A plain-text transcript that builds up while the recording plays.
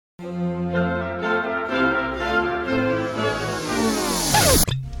Hey,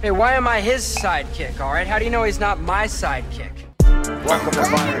 why am I his sidekick, all right? How do you know he's not my sidekick? Welcome to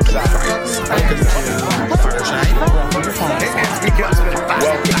Fireside. Welcome to Fireside.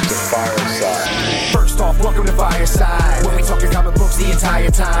 Welcome to Fireside. First off, welcome to Fireside. When we talking comic books the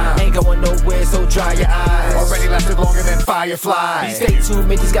entire time. Ain't going nowhere, so dry your eyes. Already lasted longer than Firefly. Stay tuned,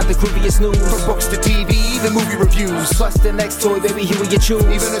 Mickey's got the grooviest news. From books to TV, the movie reviews. Plus the next toy, baby, here we you choose.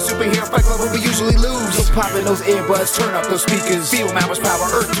 Even a superhero fight club where we usually lose. So pop in those earbuds, turn up those speakers. Feel Mama's power,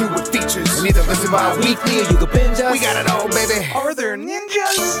 Earth 2 with features. And either listen bi-weekly or you can binge us. We got it all, baby. Are there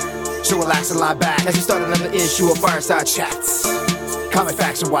ninjas? So relax and lie back as we start another issue of Fireside Chats. Comic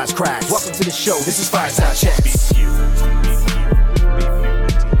facts and wise cracks. Welcome to the show. This is Fireside Chats.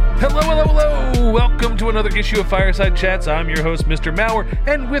 Hello. Welcome to another issue of Fireside Chats. I'm your host, Mr. Mauer,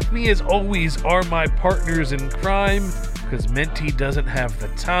 and with me, as always, are my partners in crime, because Menti doesn't have the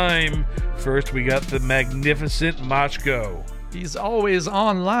time. First, we got the magnificent Machko. He's always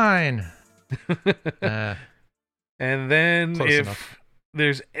online. And then, Close if enough.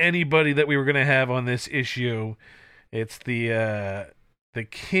 there's anybody that we were going to have on this issue, it's the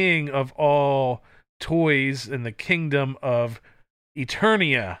king of all toys in the kingdom of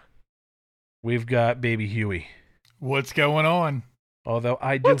Eternia. We've got Baby Huey. What's going on? Although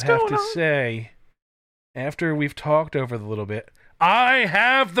I do have to say, after we've talked over it a little bit, I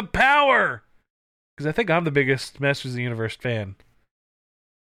have the power! Because I think I'm the biggest Masters of the Universe fan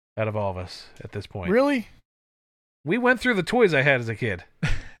out of all of us at this point. Really? We went through the toys I had as a kid.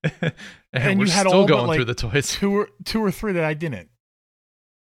 and we're you had still all but, going like, through the toys. Two or three that I didn't.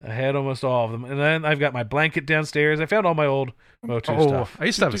 I had almost all of them. And then I've got my blanket downstairs. I found all my old Motu stuff. I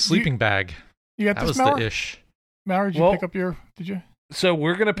used to have a sleeping bag. You got That this, was Mauer? the ish. Mauer, did you pick up your... Did you? So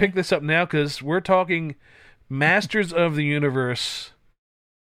we're going to pick this up now because we're talking Masters of the Universe.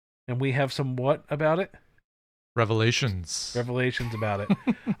 And we have some what about it? Revelations about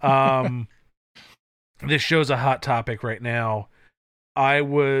it. This show's a hot topic right now. I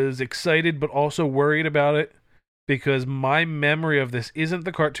was excited but also worried about it because my memory of this isn't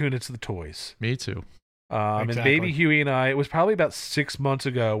the cartoon, it's the toys. Me too. And Baby Huey and I, it was probably about 6 months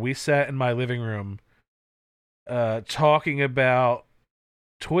ago, we sat in my living room talking about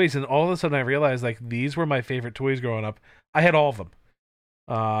toys, and all of a sudden I realized, like, these were my favorite toys growing up. I had all of them.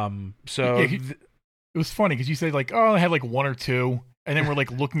 It was funny because you said, like, oh, I had like one or two, and then we're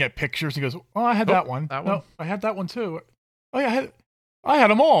like looking at pictures. He goes, oh, I had that one. That one? No, I had that one too. Oh yeah, I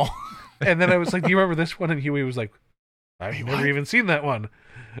had them all. And then I was like, do you remember this one? And Huey was like, I've Wait, never what? even seen that one.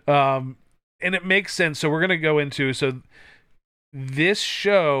 And it makes sense. So we're going to go into, so this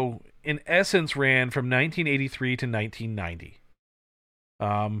show in essence ran from 1983 to 1990.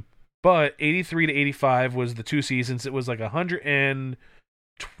 But 83 to 85 was the 2 seasons. It was like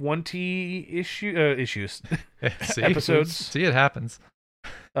 120 issues, See? episodes. See, it happens.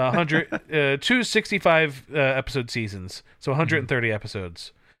 265 episode seasons. So 130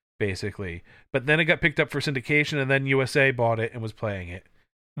 episodes, basically. But then it got picked up for syndication, and then USA bought it and was playing it.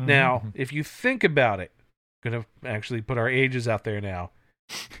 Mm-hmm. Now, if you think about it, I'm going to actually put our ages out there now.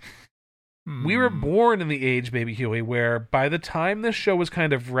 We were born in the age, Baby Huey, where by the time this show was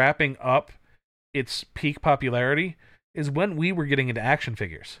kind of wrapping up its peak popularity is when we were getting into action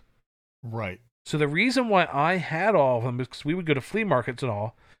figures. Right. So the reason why I had all of them is because we would go to flea markets and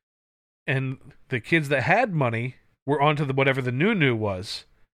all, and the kids that had money were onto the whatever the new was.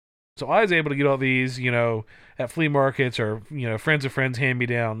 So I was able to get all these, at flea markets or, friends of friends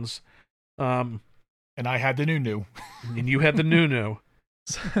hand-me-downs. And I had the new. And you had the new.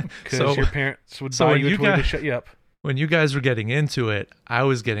 Because your parents would so buy when you a you toy got- to shut you up. When you guys were getting into it, I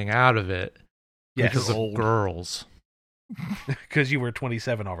was getting out of it because of Old. girls. Because you were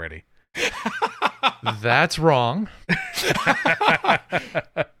 27 already. That's wrong. He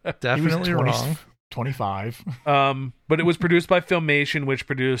Definitely was wrong. 25. But it was produced by Filmation, which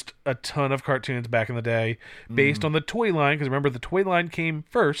produced a ton of cartoons back in the day based on the toy line. Because remember, the toy line came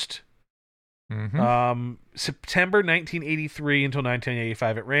first. Mhm. September 1983 until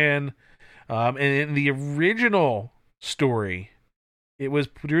 1985 it ran. And in the original story, it was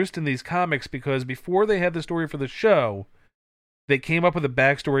produced in these comics because before they had the story for the show, they came up with a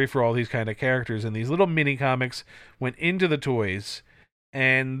backstory for all these kind of characters, and these little mini comics went into the toys.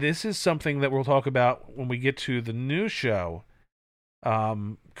 And this is something that we'll talk about when we get to the new show,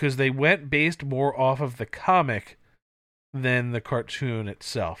 because they went based more off of the comic than the cartoon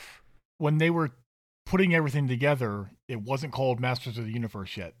itself. When they were putting everything together, it wasn't called Masters of the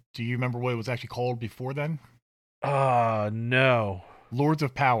Universe yet. Do you remember what it was actually called before then? No. Lords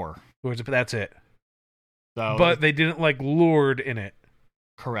of Power. That's it. So But they didn't like Lord in it.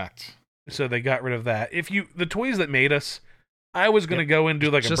 Correct. So they got rid of that. The Toys That Made Us, I was going to go and do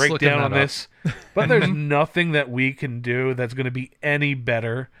like a Just breakdown looking on that up. this, but there's nothing that we can do that's going to be any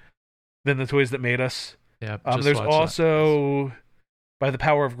better than the Toys That Made Us. Yeah. There's also By the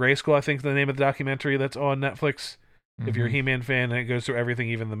Power of Grayskull, I think the name of the documentary that's on Netflix. If you're a He-Man fan, and it goes through everything,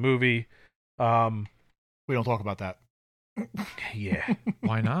 even the movie. We don't talk about that. Yeah.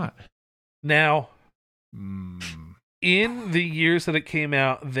 Why not? Now, Mm. in the years that it came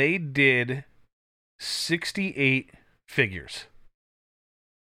out, they did 68 figures.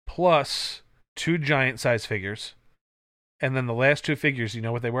 Plus 2 giant-size figures. And then the last 2 figures, you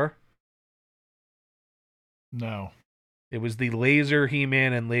know what they were? No. It was the Laser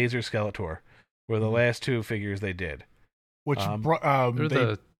He-Man and Laser Skeletor were the last 2 figures they did. Which They're they,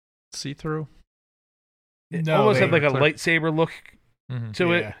 the see-through. It No, almost they- had like a Clear. lightsaber look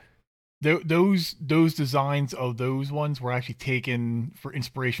to it. Those designs of those ones were actually taken for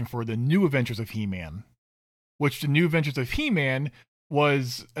inspiration for the New Adventures of He-Man, which the New Adventures of He-Man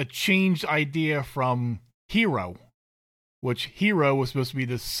was a changed idea from Hero, which Hero was supposed to be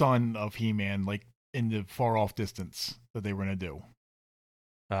the son of He-Man, like in the far off distance that they were going to do.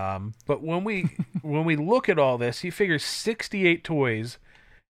 But when we look at all this, you figure 68 toys,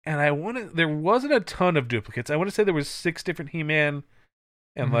 and there wasn't a ton of duplicates. I want to say there was 6 different He-Man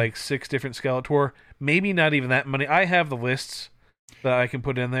and like 6 different Skeletor. Maybe not even that many. I have the lists that I can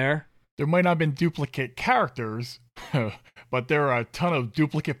put in there. There might not have been duplicate characters, but there are a ton of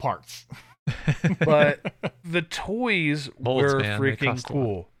duplicate parts. But the toys Molds, were man, they freaking cost a lot.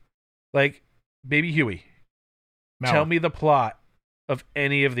 cool. Like Baby Huey. Malak. Tell me the plot of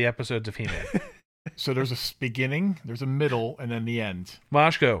any of the episodes of He-Man. So there's a beginning, there's a middle, and then the end.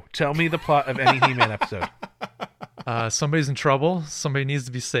 Moshko, tell me the plot of any He-Man episode. Somebody's in trouble. Somebody needs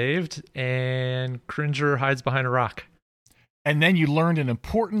to be saved, and Cringer hides behind a rock. And then you learned an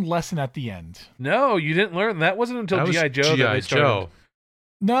important lesson at the end. No, you didn't learn. That wasn't until That was G.I. Joe that G.I. they started. Joe.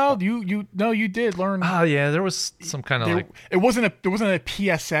 No, you did learn. Oh yeah, there was some kind of there, like there wasn't a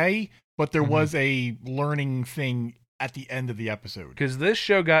PSA, but there was a learning thing at the end of the episode. Because this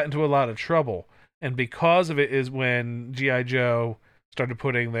show got into a lot of trouble, and because of it is when G.I. Joe started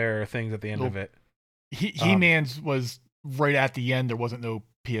putting their things at the end of it. He-Man's was right at the end. There wasn't no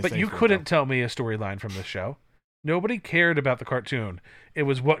PSA. But you for it, couldn't though. tell me a storyline from this show. Nobody cared about the cartoon. It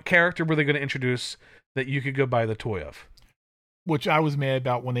was what character were they going to introduce that you could go buy the toy of. Which I was mad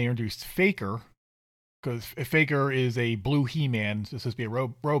about when they introduced Faker, because Faker is a blue He-Man, so it's supposed to be a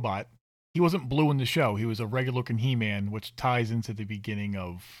robot. He wasn't blue in the show. He was a regular-looking He-Man, which ties into the beginning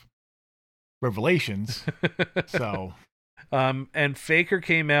of Revelations. So, and Faker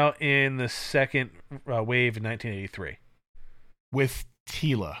came out in the second wave in 1983. with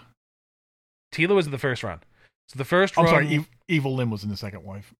Teela. Teela was in the first run. So the first I'm run, sorry, Evil Lynn was in the second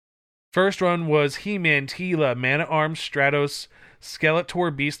wave. first run was He-Man, Teela, Man-at-Arms, Stratos,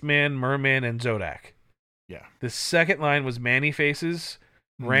 Skeletor, Beastman, Merman, and Zodak. Yeah. The second line was Manny-Faces,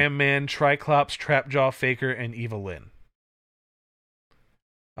 Ram Man, Triclops, Trapjaw, Faker, and Evil Lynn.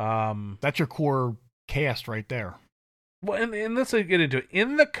 That's your core cast right there. Well, and let's get into it.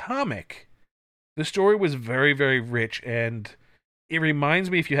 In the comic, the story was very, very rich, and it reminds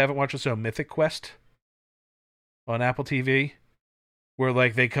me, if you haven't watched the show Mythic Quest on Apple TV, where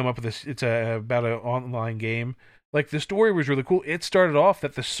like they come up with this, it's about an online game. Like the story was really cool. It started off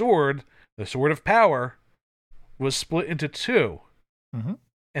that the sword of power, was split into 2. Mm-hmm.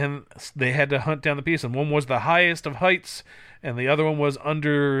 And they had to hunt down the piece, and one was the highest of heights, and the other one was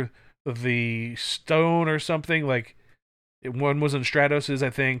under the stone or something. Like, one was in Stratos's, I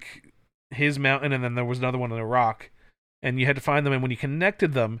think, his mountain, and then there was another one in a rock. And you had to find them, and when you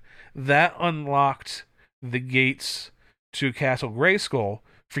connected them, that unlocked the gates to Castle Grayskull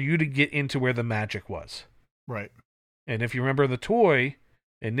for you to get into where the magic was. Right. And if you remember the toy,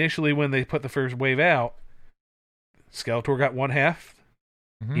 initially when they put the first wave out, Skeletor got one half,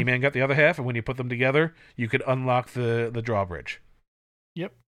 He-Man got the other half, and when you put them together, you could unlock the drawbridge.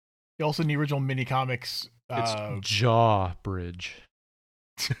 Yep. Also in the original mini comics, it's Jaw Bridge.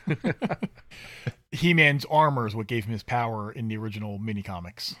 He-Man's armor is what gave him his power in the original mini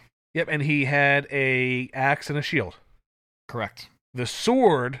comics. Yep, and he had a axe and a shield. Correct. The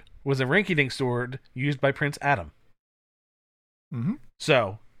sword was a rinky-dink sword used by Prince Adam. Mm-hmm.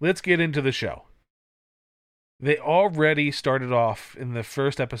 So, let's get into the show. They already started off in the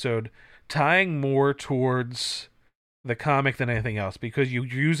first episode tying more towards the comic than anything else, because you're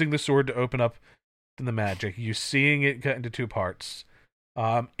using the sword to open up the magic. You're seeing it cut into 2 parts.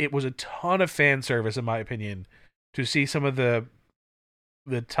 It was a ton of fan service, in my opinion, to see some of the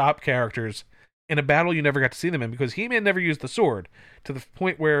top characters in a battle you never got to see them in, because He-Man never used the sword, to the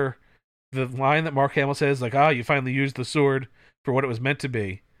point where the line that Mark Hamill says, like, you finally used the sword for what it was meant to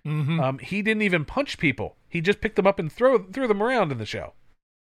be. Mm-hmm. He didn't even punch people. He just picked them up and threw them around in the show.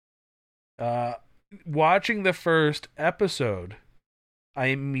 Watching the first episode, I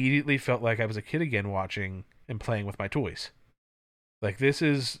immediately felt like I was a kid again watching and playing with my toys. Like,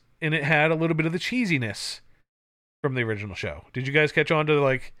 and it had a little bit of the cheesiness from the original show. Did you guys catch on to,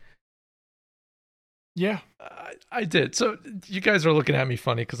 like... Yeah. I did. So you guys are looking at me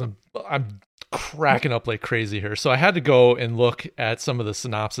funny because I'm cracking up like crazy here. So I had to go and look at some of the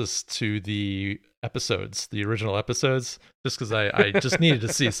synopsis to the episodes, the original episodes, just because I just needed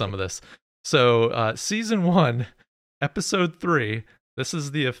to see some of this. So season 1, episode 3. This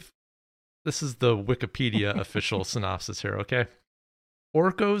is the Wikipedia official synopsis here. Okay.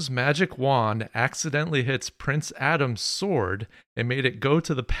 Orko's magic wand accidentally hits Prince Adam's sword and made it go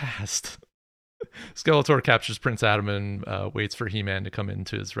to the past. Skeletor captures Prince Adam and waits for He-Man to come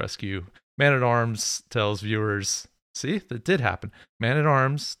into his rescue. Man-at-Arms tells viewers... See, that did happen.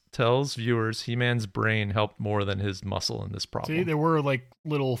 Man-at-Arms tells viewers He-Man's brain helped more than his muscle in this problem. See, there were like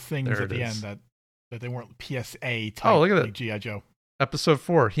little things There at the it end is. that they weren't PSA type. Oh, look at that. like G.I. Joe. Episode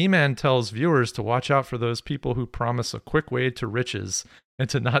 4, He-Man tells viewers to watch out for those people who promise a quick way to riches and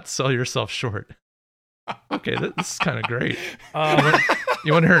to not sell yourself short. Okay, this is kind of great.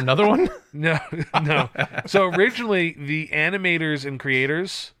 You want to hear another one? No. So originally, the animators and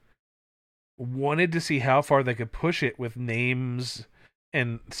creators wanted to see how far they could push it with names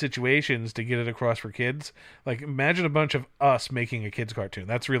and situations to get it across for kids. Like, imagine a bunch of us making a kids cartoon.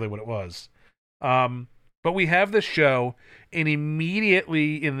 That's really what it was. But we have this show, and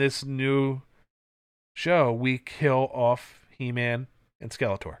immediately in this new show, we kill off He-Man and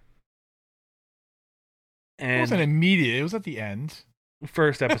Skeletor. It wasn't immediate. It was at the end.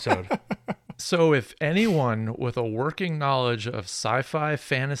 First episode. So if anyone with a working knowledge of sci-fi,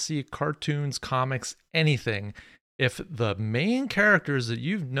 fantasy, cartoons, comics, anything, if the main characters that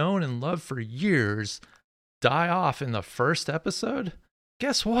you've known and loved for years die off in the first episode,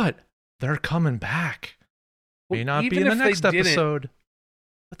 guess what? They're coming back. May Well, not be even in the if next they didn't- episode,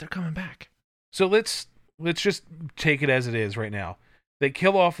 but they're coming back. So let's just take it as it is right now. They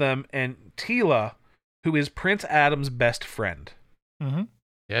kill off them, and Teela, who is Prince Adam's best friend, Mm-hmm.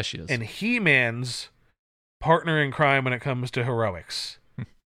 Yeah, she is. and He-Man's partner in crime when it comes to heroics,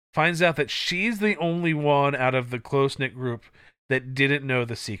 finds out that she's the only one out of the close-knit group that didn't know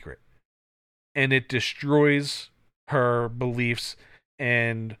the secret. And it destroys her beliefs,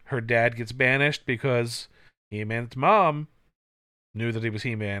 and her dad gets banished because He-Man's mom knew that he was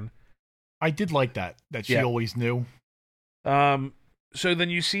He-Man. I did like that she Yeah. always knew. So then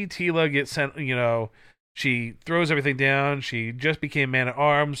you see Teela get sent, she throws everything down. She just became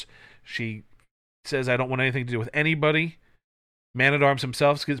Man-at-Arms. She says, I don't want anything to do with anybody. Man-at-Arms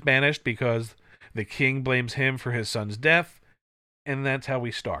himself gets banished because the king blames him for his son's death. And that's how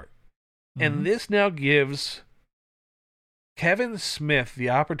we start. Mhm. And this now gives Kevin Smith the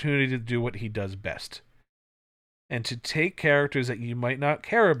opportunity to do what he does best. And to take characters that you might not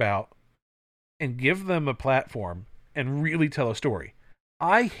care about and give them a platform and really tell a story.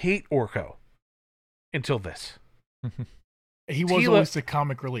 I hate Orko until this. He was Teela- always the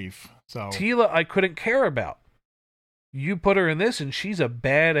comic relief. So Teela, I couldn't care about. You put her in this, and she's a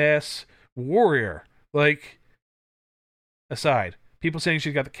badass warrior. Like, aside, people saying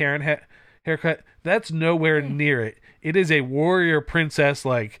she's got the Karen haircut, that's nowhere near it. It is a warrior princess,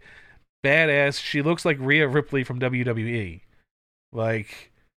 like, badass. She looks like Rhea Ripley from WWE.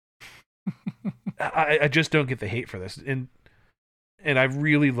 Like, I just don't get the hate for this. And I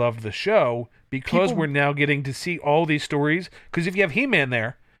really loved the show because we're now getting to see all these stories. Because if you have He-Man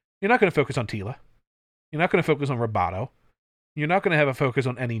there, you're not going to focus on Teela. You're not going to focus on Roboto. You're not going to have a focus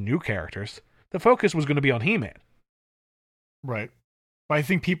on any new characters. The focus was going to be on He-Man. right. But I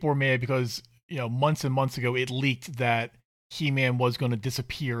think people were mad because, months and months ago it leaked that He-Man was going to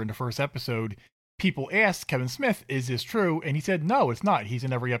disappear in the first episode. People asked Kevin Smith, "Is this true?" And he said, "No, it's not. He's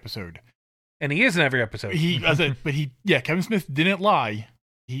in every episode." And he is in every episode. Kevin Smith didn't lie.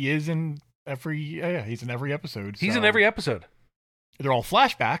 He is in he's in every episode. He's so in every episode. They're all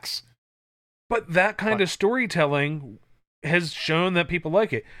flashbacks. But that kind of storytelling has shown that people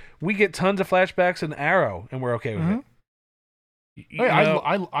like it. We get tons of flashbacks in Arrow, and we're okay with it.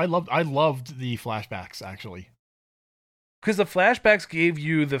 I loved the flashbacks actually. Because the flashbacks gave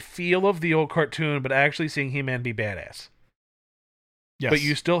you the feel of the old cartoon, but actually seeing He-Man be badass. Yes. But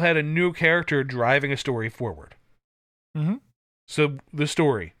you still had a new character driving a story forward. Mm-hmm. So the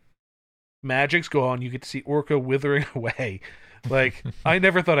story. Magic's gone. You get to see Orko withering away. Like, I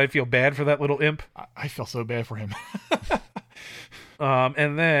never thought I'd feel bad for that little imp. I felt so bad for him.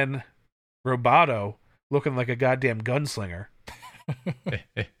 And then Roboto, looking like a goddamn gunslinger,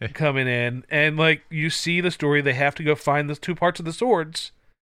 coming in. And, like, you see the story. They have to go find the 2 parts of the swords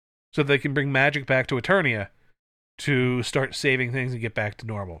so they can bring magic back to Eternia to start saving things and get back to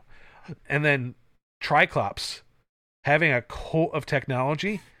normal. And then Triclops having a cult of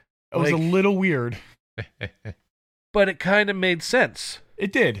technology. It was a little weird. But it kind of made sense.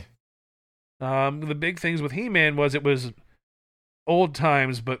 It did. The big things with He-Man was it was old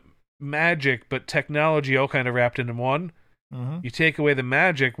times, but magic, but technology all kind of wrapped into one. Mm-hmm. You take away the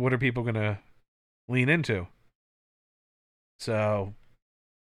magic, what are people going to lean into? So,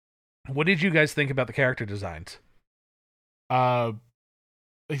 what did you guys think about the character designs? I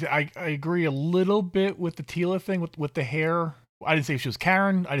agree a little bit with the Teela thing with the hair. I didn't say she was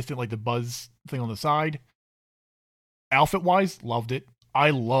Karen. I just didn't like the Buzz thing on the side. Outfit wise, loved it. I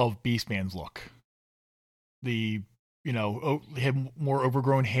love Beastman's look. He had more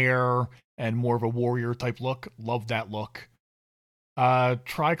overgrown hair and more of a warrior type look. Loved that look.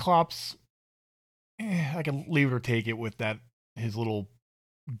 Triclops, I can leave it or take it with that his little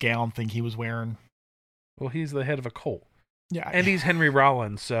gown thing he was wearing. Well, he's the head of a cult. Yeah, and he's Henry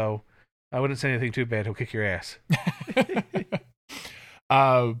Rollins, so I wouldn't say anything too bad. He'll kick your ass.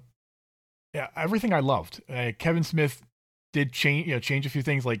 Yeah, everything I loved. Kevin Smith did change a few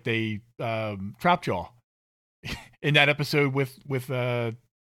things, like they Trapjaw in that episode with the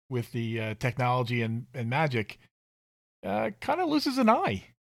technology and magic kind of loses an eye.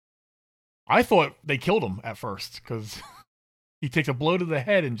 I thought they killed him at first because he takes a blow to the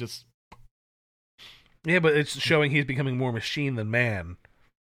head and just. Yeah, but it's showing he's becoming more machine than man,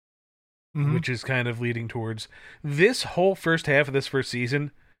 Mm-hmm. which is kind of leading towards this whole first half of this first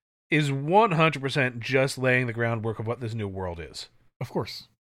season is 100% just laying the groundwork of what this new world is. Of course.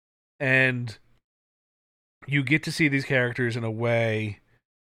 And you get to see these characters in a way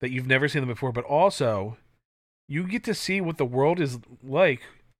that you've never seen them before, but also you get to see what the world is like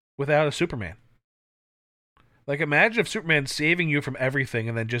without a Superman. Like, imagine if Superman saving you from everything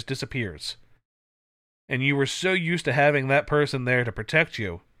and then just disappears. And you were so used to having that person there to protect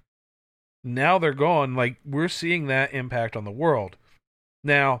you. Now they're gone. Like, we're seeing that impact on the world.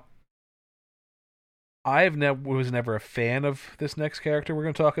 Now, was never a fan of this next character we're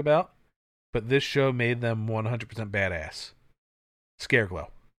going to talk about, but this show made them 100% badass. Scareglow.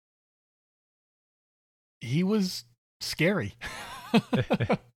 He was scary.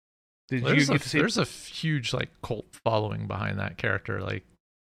 There's a huge cult following behind that character,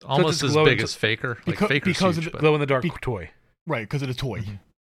 almost as big as Faker. Faker's because huge, of the glow in the dark toy. Right, because of the toy. Mm-hmm.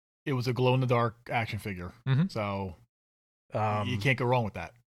 It was a glow in the dark action figure. Mm-hmm. So you can't go wrong with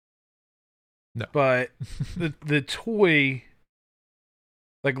that. No. But the toy,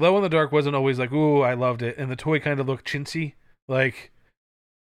 glow in the dark wasn't always ooh, I loved it, and the toy kind of looked chintzy,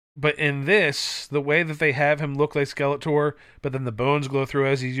 But in this, the way that they have him look like Skeletor, but then the bones glow through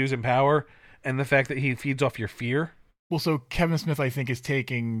as he's using power, and the fact that he feeds off your fear. Well, so Kevin Smith, I think, is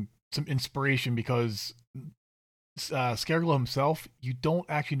taking some inspiration because Scareglow himself, you don't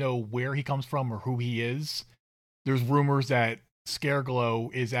actually know where he comes from or who he is. There's rumors that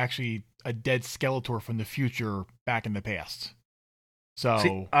Scareglow is actually a dead Skeletor from the future back in the past. So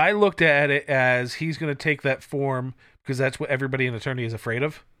see, I looked at it as he's going to take that form because that's what everybody in Eternia is afraid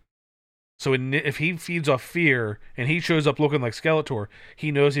of. So if he feeds off fear and he shows up looking like Skeletor,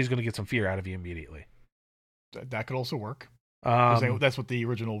 he knows he's going to get some fear out of you immediately. That could also work. That's what the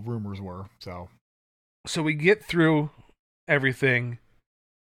original rumors were. So we get through everything.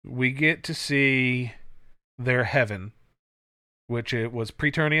 We get to see their heaven, which it was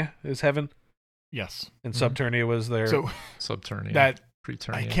Preternia is heaven. Yes. And Subternia was their... Subternia.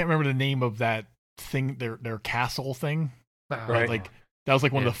 Preternia. I can't remember the name of that thing, their castle thing. Right. That was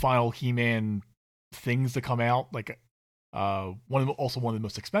one of the final He-Man things to come out. One of the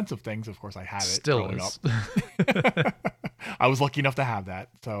most expensive things. Of course, I had it. Still is. I was lucky enough to have that.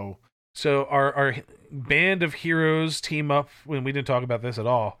 So our band of heroes team up. When we didn't talk about this at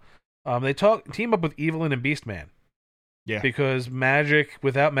all, they team up with Evelyn and Beastman. Yeah. Because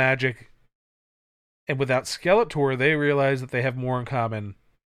without magic, and without Skeletor, they realize that they have more in common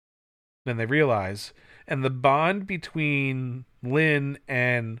than they realize. And the bond between Lynn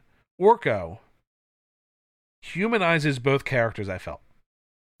and Orko humanizes both characters, I felt.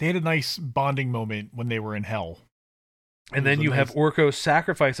 They had a nice bonding moment when they were in hell. And then you have Orko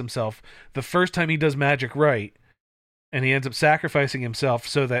sacrifice himself the first time he does magic right, and he ends up sacrificing himself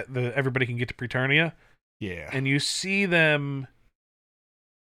so that everybody can get to Preternia. Yeah. And you see them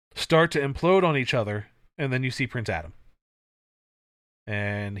start to implode on each other, and then you see Prince Adam.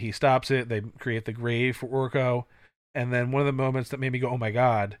 and he stops it. They create the grave for Orko, and then one of the moments that made me go, "Oh my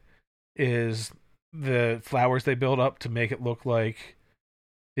god," is the flowers they build up to make it look like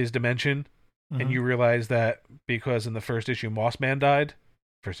his dimension, and you realize that because in the first issue Moss Man died,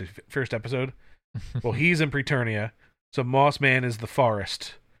 first episode. Well, he's in Preternia, so Moss Man is the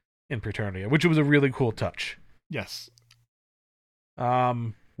forest in Preternia, which was a really cool touch. Yes.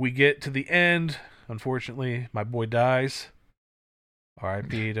 We get to the end. Unfortunately, my boy dies.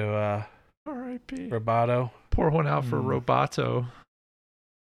 R.I.P. to R.I.P. Roboto. Pour one out for Roboto.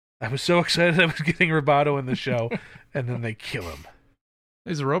 I was so excited I was getting Roboto in the show, and then they kill him.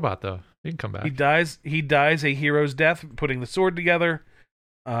 He's a robot, though. He can come back. He dies a hero's death, putting the sword together,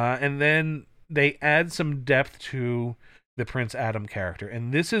 and then they add some depth to the Prince Adam character,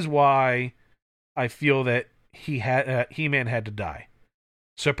 and this is why I feel that He-Man had to die.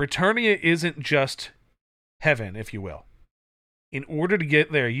 So Preternia isn't just heaven, if you will. In order to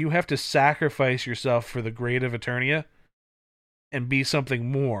get there, you have to sacrifice yourself for the great of Eternia and be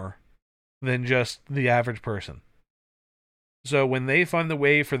something more than just the average person. So when they find the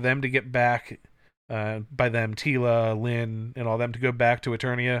way for them to get back, by them, Teela, Lynn, and all them to go back to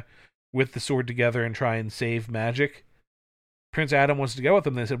Eternia with the sword together and try and save magic, Prince Adam wants to go with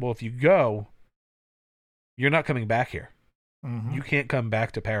them. They said, well, if you go, you're not coming back here. Mm-hmm. You can't come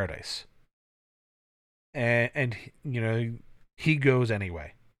back to paradise. And he goes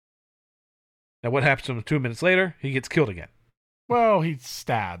anyway. Now, what happens to him 2 minutes later? He gets killed again. Well, he's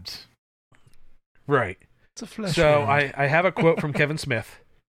stabbed. Right. It's a flesh So wound. I have a quote from Kevin Smith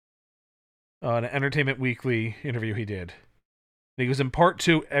on an Entertainment Weekly interview he did. And he goes, in part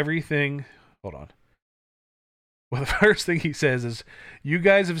 2, everything... Hold on. Well, the first thing he says is, you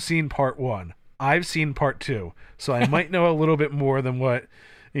guys have seen part 1. I've seen part 2, so I might know a little bit more than what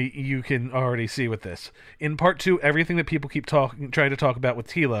you can already see with this. In part 2, everything that people keep trying to talk about with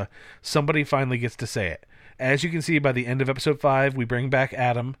Teela, somebody finally gets to say it. As you can see, by the end of episode 5, we bring back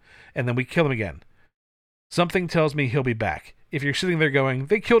Adam, and then we kill him again. Something tells me he'll be back. If you're sitting there going,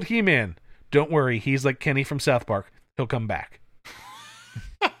 they killed He-Man, don't worry, he's like Kenny from South Park. He'll come back.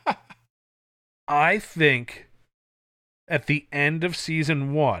 I think at the end of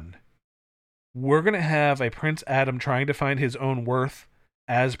season 1, we're going to have a Prince Adam trying to find his own worth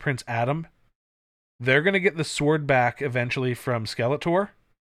as Prince Adam. They're going to get the sword back eventually from Skeletor.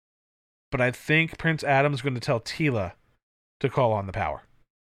 But I think Prince Adam's going to tell Teela to call on the power.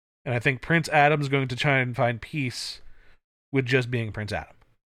 And I think Prince Adam's going to try and find peace with just being Prince Adam.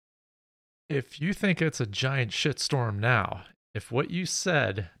 If you think it's a giant shitstorm now, if what you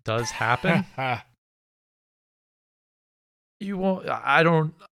said does happen, you won't. I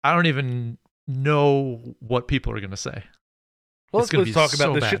don't even know what people are going to say. Well, It's gonna let's be talk about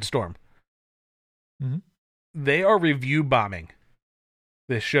so the bad. shitstorm. Mm-hmm. They are review bombing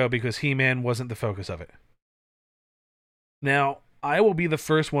this show because He-Man wasn't the focus of it. Now, I will be the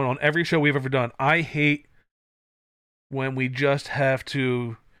first one on every show we've ever done. I hate when we just have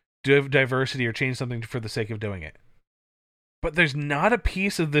to do diversity or change something for the sake of doing it. But there's not a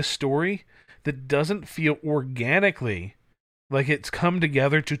piece of this story that doesn't feel organically like it's come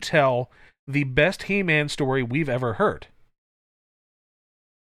together to tell the best He-Man story we've ever heard.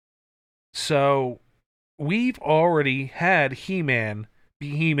 So, we've already had He-Man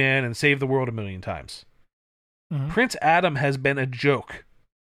be He-Man and save the world a million times. Mhm. Prince Adam has been a joke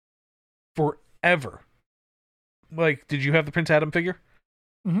forever. Like, did you have the Prince Adam figure?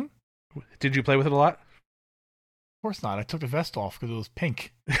 Mhm. Did you play with it a lot? Of course not. I took the vest off because it was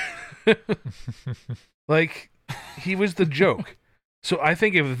pink. Like, he was the joke. So I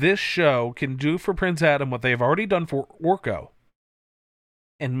think if this show can do for Prince Adam what they've already done for Orko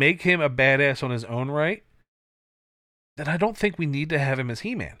and make him a badass on his own right, then I don't think we need to have him as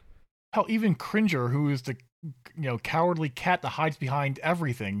He-Man. Hell, even Cringer, who is the cowardly cat that hides behind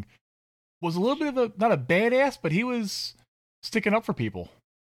everything, was a little bit of a, not a badass, but he was sticking up for people.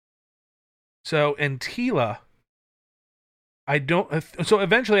 So, and Teela, so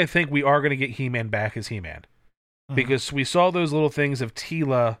eventually I think we are going to get He-Man back as He-Man. Because we saw those little things of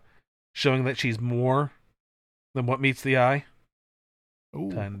Teela showing that she's more than what meets the eye.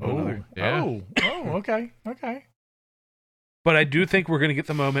 Ooh. Time to do Oh, another. Yeah. Okay. But I do think we're going to get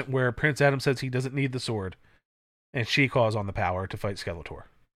the moment where Prince Adam says he doesn't need the sword, and she calls on the power to fight Skeletor.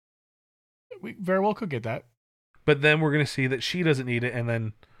 We very well could get that. But then we're going to see that she doesn't need it, and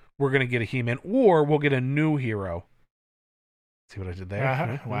then we're going to get a He-Man, or we'll get a new hero. See what I did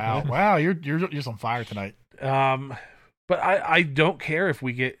there? Wow, you're just on fire tonight. But I don't care if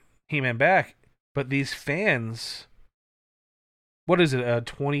we get He-Man back, but these fans, what is it,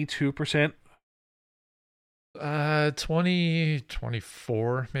 22%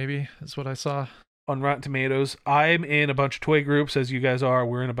 2024 maybe is what I saw. On Rotten Tomatoes. I'm in a bunch of toy groups, as you guys are.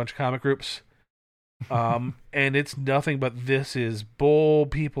 We're in a bunch of comic groups. And it's nothing but this is bull.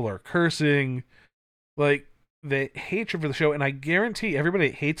 People are cursing. Like, the hatred for the show, and I guarantee everybody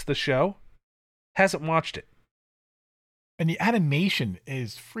that hates the show hasn't watched it. And the animation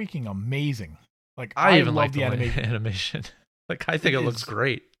is freaking amazing. Like, I even love like the animation. Like, I think it looks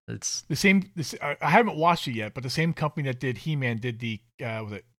great. It's the same. I haven't watched it yet, but the same company that did He-Man did the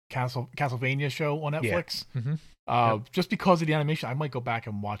was it Castlevania show on Netflix. Yeah. Mm-hmm. Just because of the animation, I might go back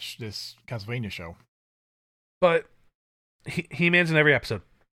and watch this Castlevania show. But He-Man's in every episode.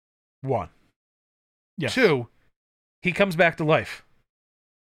 1. Yes. 2, he comes back to life.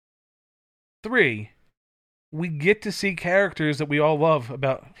 3, we get to see characters that we all love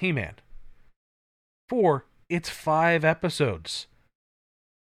about He-Man. 4, it's 5 episodes.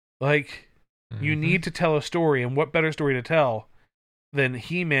 Like, you need to tell a story, and what better story to tell than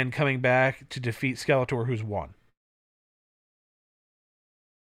He-Man coming back to defeat Skeletor, who's won?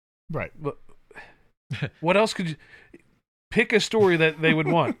 Right. What else could you... Pick a story that they would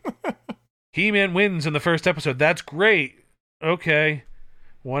want. He-Man wins in the first episode. That's great. Okay.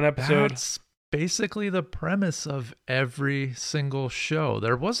 1 episode. That's basically the premise of every single show.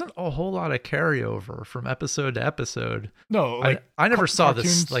 There wasn't a whole lot of carryover from episode to episode. No, like I never saw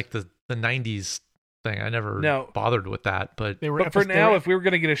cartoons. this, like the 90s thing. I never No. bothered with that. But They were But for episodes- now, if we were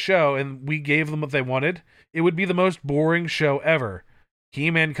going to get a show and we gave them what they wanted, it would be the most boring show ever.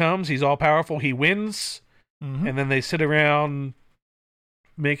 He-Man comes, he's all powerful, he wins, Mhm. and then they sit around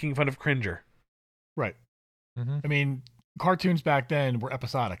making fun of Cringer. Right. Mhm. I mean, cartoons back then were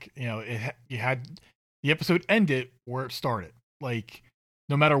episodic. You know, you had the episode ended where it started. Like,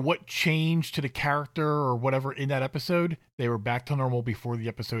 no matter what changed to the character or whatever in that episode, they were back to normal before the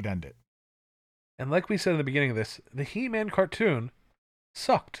episode ended. And like we said in the beginning of this, the He-Man cartoon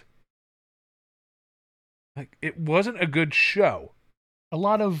sucked. Like, it wasn't a good show. A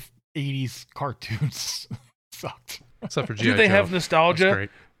lot of 80s cartoons sucked. except for G.I. Do they Joe. have That's nostalgia? great.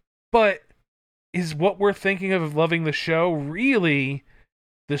 But is what we're thinking of loving the show really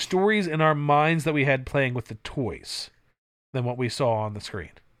the stories in our minds that we had playing with the toys than what we saw on the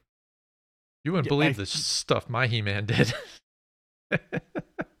screen? You wouldn't Yeah, believe the stuff my He-Man did.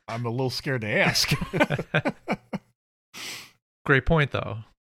 I'm a little scared to ask. Great point, though.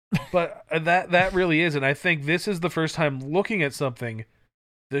 But that really is, and I think this is the first time looking at something.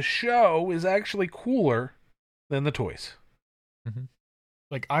 The show is actually cooler than the toys.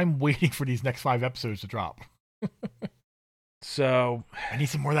 Like, I'm waiting for these next 5 episodes to drop. So I need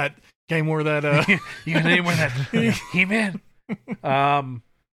some more of that. Getting more of that. you got any more of that He-Man?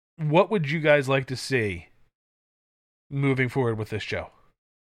 What would you guys like to see moving forward with this show?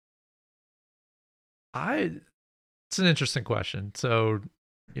 It's an interesting question. So,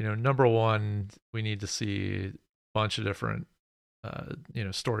 number one, we need to see a bunch of different,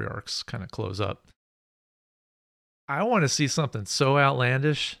 story arcs kind of close up. I want to see something so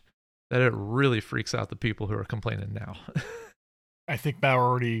outlandish that it really freaks out the people who are complaining now. I think Bauer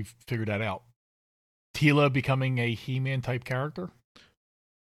already figured that out. Tila becoming a He-Man type character?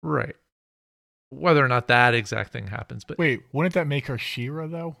 Right. Whether or not that exact thing happens, but Wait, wouldn't that make her She-Ra,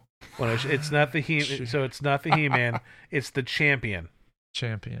 though? Well, it's not the so it's not the He-Man, it's the champion.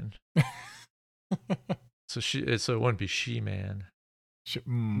 champion. So it wouldn't be She-Man.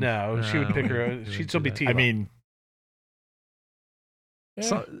 No, she would No, pick her. we She'd wouldn't still do be that. Tila. I mean,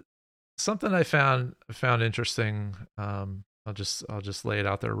 Something I found interesting. I'll just lay it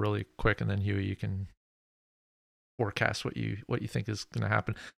out there really quick, and then Huey, you can forecast what you think is going to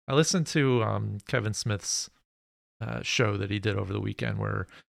happen. I listened to Kevin Smith's show that he did over the weekend, where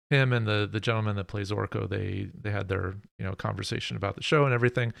him and the gentleman that plays Orko, they had their conversation about the show and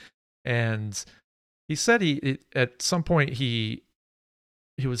everything, and he said at some point he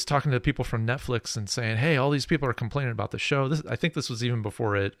was talking to people from Netflix and saying, hey, all these people are complaining about the show. I think this was even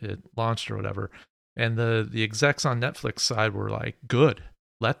before it launched or whatever. And the execs on Netflix side were like, good,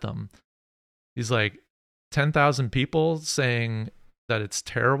 let them. He's like, 10,000 people saying that it's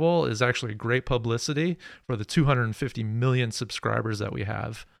terrible is actually great publicity for the 250 million subscribers that we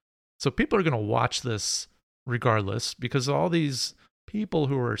have. So people are going to watch this regardless, because all these people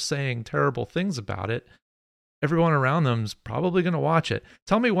who are saying terrible things about it, everyone around them is probably going to watch it.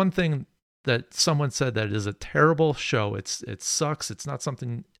 Tell me one thing that someone said that is a terrible show. It sucks. It's not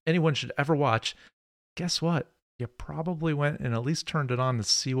something anyone should ever watch. Guess what? You probably went and at least turned it on to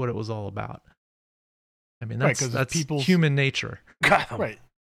see what it was all about. I mean, Right, that's 'cause people's- human nature. Gotham. right.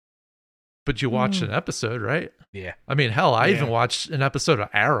 But you watched an episode, right? Yeah. I mean, hell, I Yeah. even watched an episode of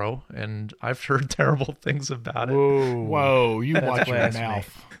Arrow, and I've heard terrible things about it. Whoa, you That's watch your blasphemy.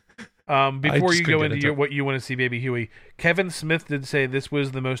 mouth. just Before you couldn't go get into into it. what you want to see, Baby Huey, Kevin Smith did say this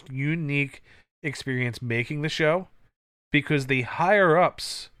was the most unique experience making the show because the higher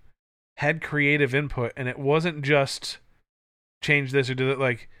ups had creative input, and it wasn't just change this or do that.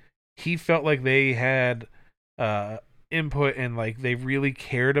 Like, he felt like they had input and like they really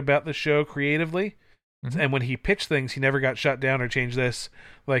cared about the show creatively. Mhm. And when he pitched things, he never got shut down or changed this.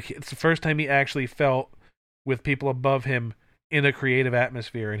 Like, it's the first time he actually felt with people above him in a creative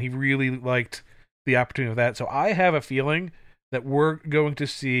atmosphere, and he really liked the opportunity of that. So I have a feeling that we're going to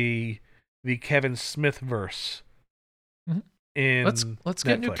see the Kevin Smith verse Mhm. in Let's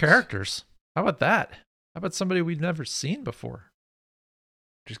get new Netflix. characters. How about that? How about somebody we've never seen before?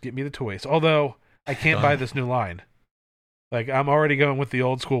 Just get me the toys. Although I can't Done. buy this new line. Like, I'm already going with the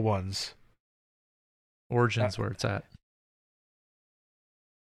old school ones. Origins where it's at.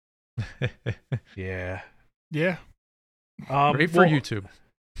 Yeah. Yeah. Great for well, YouTube.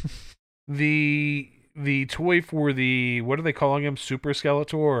 The toy for the, what are they calling him? Super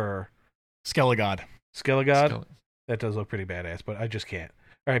Skeletor or Skelegod. Skelegod? Still- That does look pretty badass, but I just can't.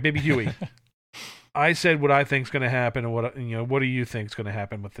 All right, Baby Huey. I said what I think's going to happen, and what do you think's going to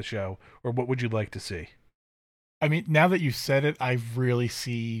happen with the show, or what would you like to see? I mean, now that you said it, I really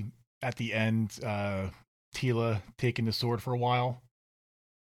see at the end Tila taking the sword for a while.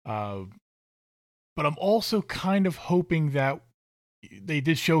 But I'm also kind of hoping that they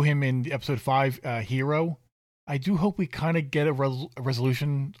did show him in episode 5, Hero. I do hope we kind of get a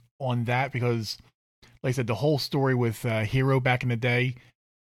resolution on that because, like I said, the whole story with Hero back in the day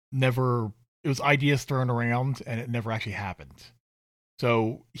it was ideas thrown around and it never actually happened.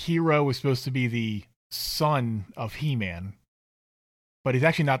 So Hero was supposed to be the son of He-Man, but he's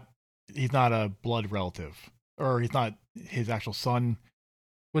actually not. He's not a blood relative, or he's not his actual son.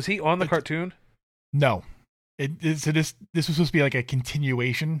 Was he on the It's- cartoon? No, so this was supposed to be like a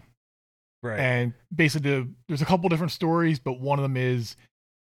continuation, Right. and basically there's a couple different stories, but one of them is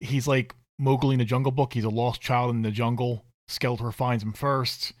he's like Mowgli in the Jungle Book. He's a lost child in the jungle. Skeletor finds him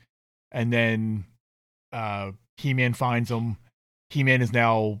first, and then He-Man finds him. He-Man is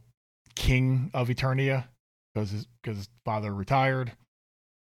now king of Eternia because his father retired.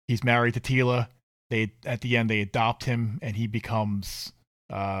 He's married to Tila. At the end they adopt him, and he becomes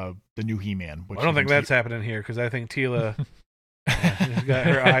the new He-Man. Which I don't think becomes that's happening here because I think Tila has got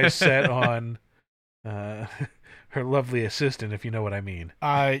her eyes set on her lovely assistant, if you know what I mean.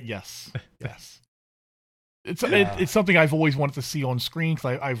 Yes. It's something I've always wanted to see on screen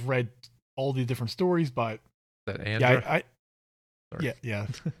because I've read all the different stories, but That Andra? yeah,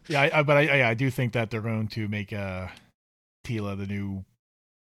 Sorry. I do think that they're going to make Tila the new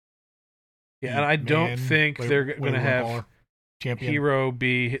Yeah, and I don't man, think whatever- they're going to whatever we have call her, champion. Hero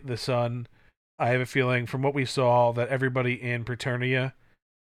be the son. I have a feeling from what we saw that everybody in Preternia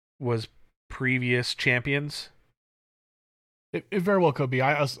was previous champions. It very well could be.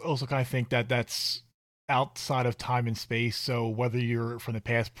 I also kind of think that that's outside of time and space. So whether you're from the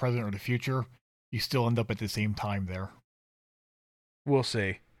past, present, or the future, you still end up at the same time there. We'll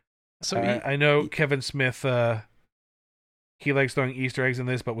see. So I know Kevin Smith, he likes throwing Easter eggs in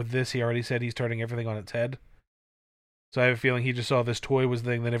this, but with this, he already said he's turning everything on its head. So I have a feeling he just saw this toy was the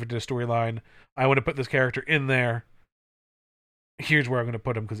thing, they never did a storyline. I want to put this character in there. Here's where I'm going to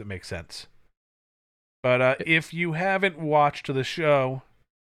put him because it makes sense. But if you haven't watched the show,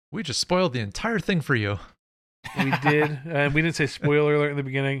 we just spoiled the entire thing for you. we did, and we didn't say spoiler alert in the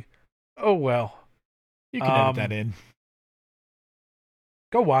beginning. Oh well. You can edit that in.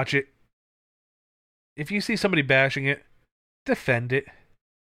 Go watch it. If you see somebody bashing it, defend it.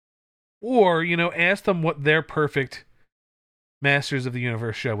 Or, ask them what their perfect Masters of the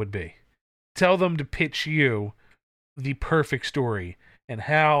Universe show would be. Tell them to pitch you the perfect story and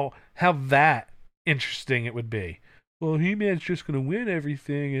how that interesting it would be. Well, He-Man's just going to win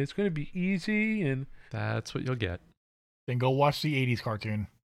everything and it's going to be easy and That's what you'll get. Then go watch the 80s cartoon.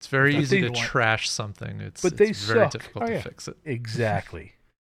 It's very That's easy what to you want. trash something. But they it's very suck. difficult Oh, to yeah. fix it. exactly.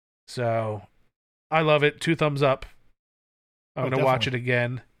 So, I love it. 2 thumbs up. I'm Oh, going to watch it definitely.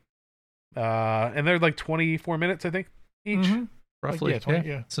 again. And they're like 24 minutes, I think, each. Mhm. Roughly, yeah, 20,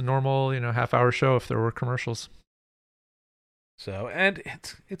 yeah. It's a normal, half-hour show if there were commercials. So, and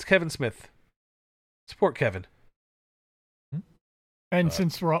it's Kevin Smith. Support Kevin. And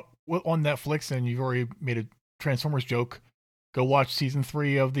since we're on Netflix and you've already made a Transformers joke, go watch season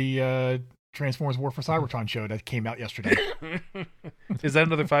 3 of the Transformers War for Cybertron show that came out yesterday. Is that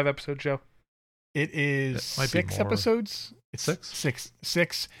another 5-episode show? It is It might be 6 more. episodes. It's Six?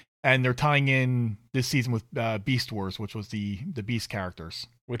 Six. And they're tying in this season with Beast Wars, which was the Beast characters.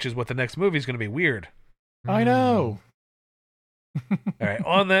 Which is what the next movie is going to be. Weird. I know. All right.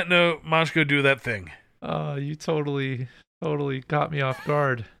 On that note, Moshko, do that thing. You totally got me off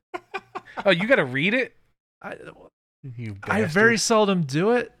guard. Oh, you got to read it? I bastard. very seldom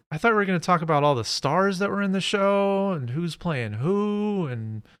do it. I thought we were going to talk about all the stars that were in the show and who's playing who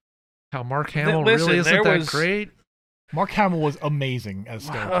and how Mark Hamill really isn't that great. Mark Hamill was amazing as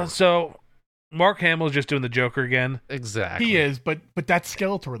Skeletor. So Mark Hamill is just doing the Joker again. Exactly. He is, but that's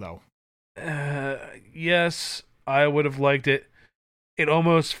Skeletor though. Yes, I would have liked it. It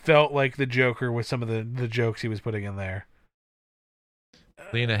almost felt like the Joker with some of the jokes he was putting in there.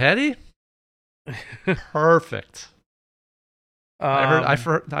 Lena Headey? Perfect. I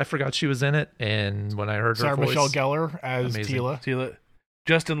forgot she was in it, and when I heard her Sarah voice, Michelle Gellar as amazing. Tila.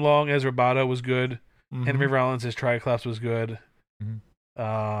 Justin Long as Roboto was good. Mhm. Henry Rollins as Triclops was good.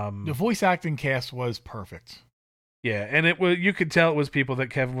 Mhm. The voice acting cast was perfect. Yeah, and it was, you could tell it was people that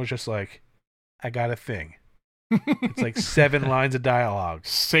Kevin was just like, I got a thing. It's like 7 lines of dialogue.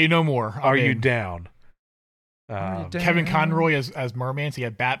 Say no more. Are you down? Kevin Conroy as Merman, so he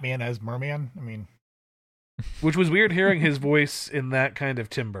had Batman as Merman. I mean, which was weird hearing his voice in that kind of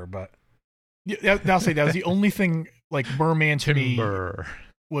timbre, but yeah, I'll say that was the only thing like Merman to Timber. me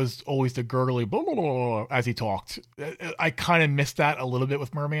was always the gurgly blah, blah, blah, blah, as he talked. I kind of missed that a little bit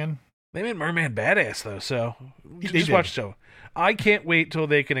with Merman. They made Merman badass though, so They just did. watch the show. I can't wait till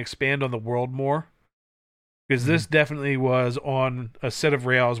they can expand on the world more, because this definitely was on a set of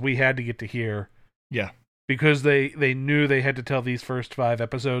rails we had to get to here. Yeah. Because they knew they had to tell these first 5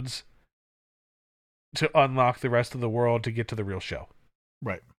 episodes to unlock the rest of the world to get to the real show.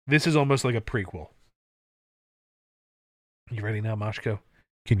 Right. This is almost like a prequel. You ready now, Moshko?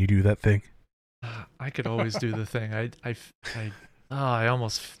 Can you do that thing? I could always do the thing. I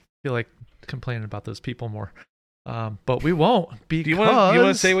almost feel like complaining about those people more. But we won't, because... Do you want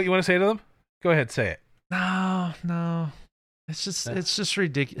to say what you want to say to them? Go ahead, say it. No. It's just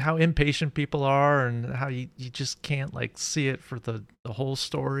ridiculous how impatient people are and how you just can't like see it for the whole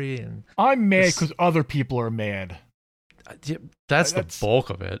story. And I'm mad because other people are mad. That's the bulk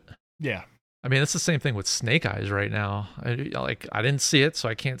of it. Yeah. I mean, it's the same thing with Snake Eyes right now. I didn't see it, so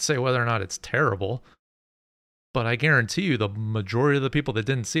I can't say whether or not it's terrible. But I guarantee you the majority of the people that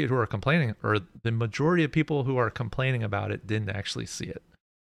didn't see it who are complaining, or the majority of people who are complaining about it didn't actually see it.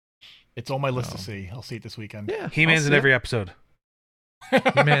 It's on my list to see. I'll see it this weekend. Yeah. He-Man's in every episode.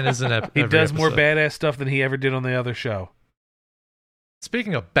 He-Man is in every He does more episode. badass stuff than he ever did on the other show.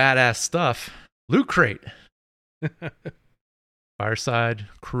 Speaking of badass stuff, Loot Crate. Fireside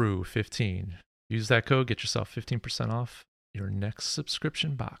Crew 15. Use that code, get yourself 15% off your next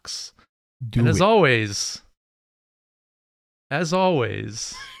subscription box. As always,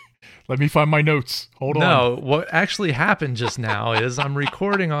 let me find my notes. Hold on. No, what actually happened just now is I'm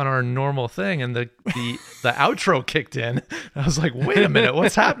recording on our normal thing, and the outro kicked in. I was like, wait a minute,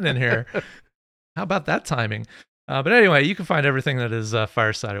 what's happening here? How about that timing? But anyway, you can find everything that is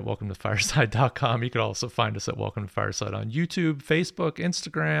Fireside at welcometofireside.com. You can also find us at Welcome to Fireside on YouTube, Facebook,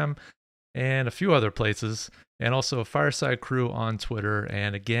 Instagram, and a few other places. And also Fireside Crew on Twitter.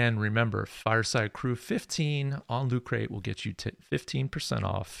 And again, remember, Fireside Crew 15 on Loot Crate will get you 15%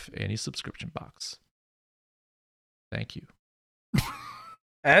 off any subscription box. Thank you.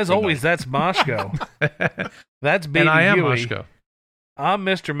 As always, that's Moshko. That's Baby And I am Huey. Moshko. I'm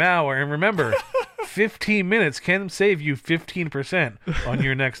Mr. Mauer. And remember, 15 minutes can save you 15% on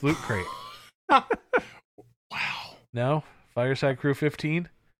your next Loot Crate. Wow. No? Fireside Crew 15?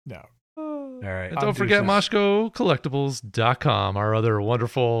 No. All right. And don't forget MoshkoCollectibles.com, our other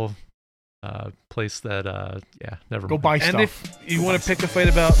wonderful place that, never Go mind. buy And stuff. if you want to pick a fight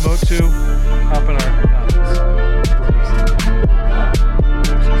about Motu, hop in our...